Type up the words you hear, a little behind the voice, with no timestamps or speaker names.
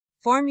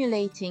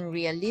Formulating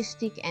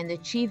realistic and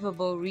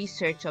achievable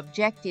research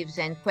objectives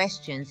and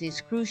questions is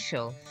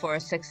crucial for a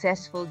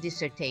successful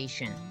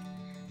dissertation,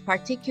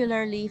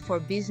 particularly for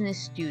business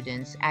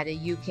students at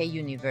a UK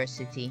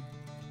university.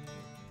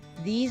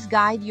 These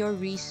guide your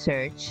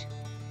research,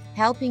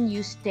 helping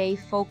you stay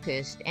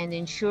focused and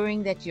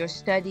ensuring that your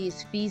study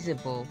is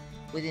feasible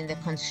within the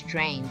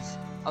constraints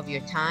of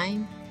your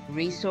time,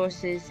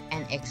 resources,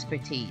 and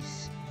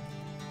expertise.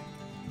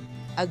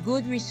 A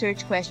good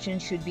research question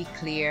should be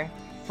clear,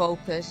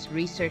 focused,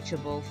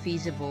 researchable,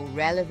 feasible,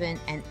 relevant,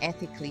 and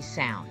ethically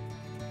sound.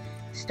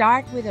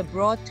 Start with a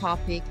broad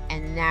topic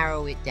and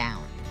narrow it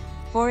down.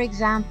 For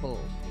example,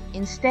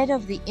 instead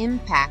of the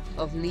impact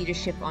of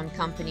leadership on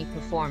company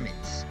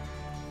performance,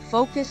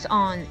 focus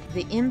on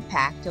the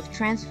impact of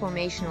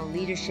transformational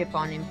leadership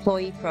on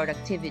employee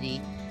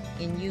productivity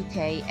in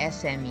UK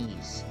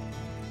SMEs.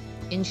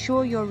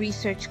 Ensure your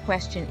research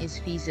question is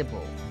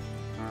feasible.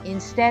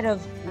 Instead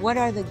of what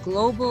are the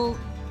global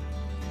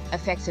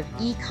effects of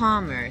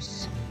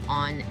e-commerce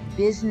on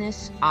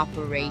business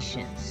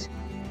operations,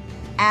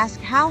 ask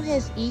how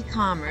has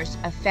e-commerce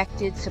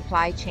affected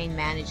supply chain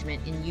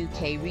management in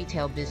UK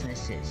retail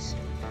businesses.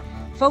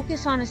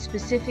 Focus on a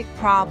specific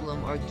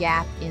problem or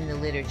gap in the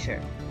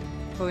literature.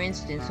 For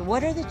instance,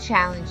 what are the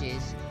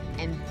challenges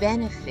and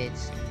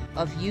benefits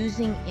of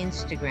using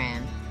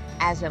Instagram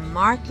as a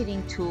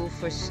marketing tool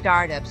for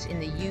startups in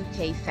the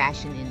UK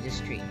fashion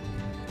industry?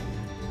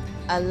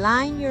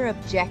 Align your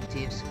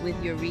objectives with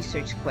your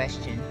research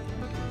question.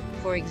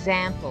 For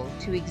example,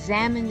 to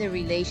examine the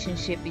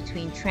relationship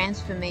between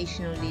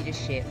transformational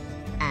leadership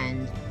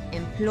and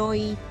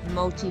employee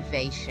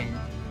motivation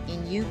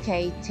in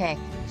UK tech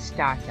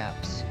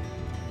startups.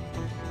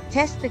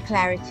 Test the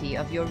clarity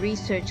of your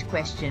research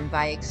question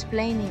by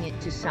explaining it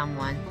to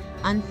someone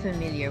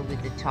unfamiliar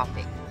with the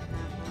topic.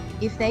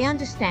 If they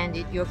understand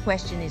it, your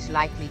question is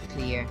likely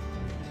clear.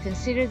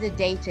 Consider the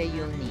data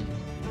you'll need.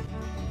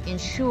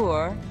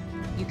 Ensure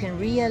you can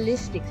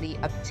realistically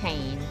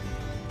obtain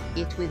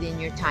it within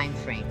your time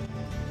frame.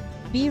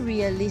 Be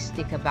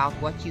realistic about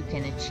what you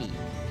can achieve.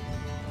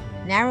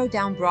 Narrow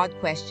down broad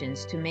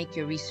questions to make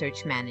your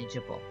research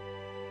manageable.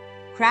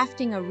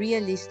 Crafting a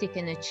realistic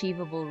and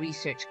achievable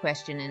research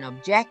question and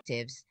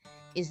objectives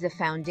is the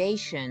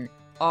foundation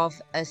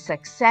of a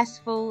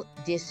successful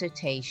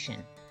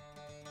dissertation.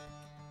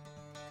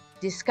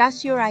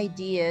 Discuss your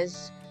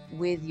ideas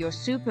with your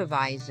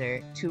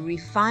supervisor to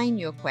refine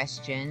your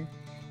question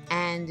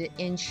and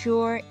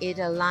ensure it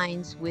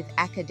aligns with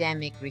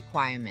academic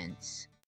requirements.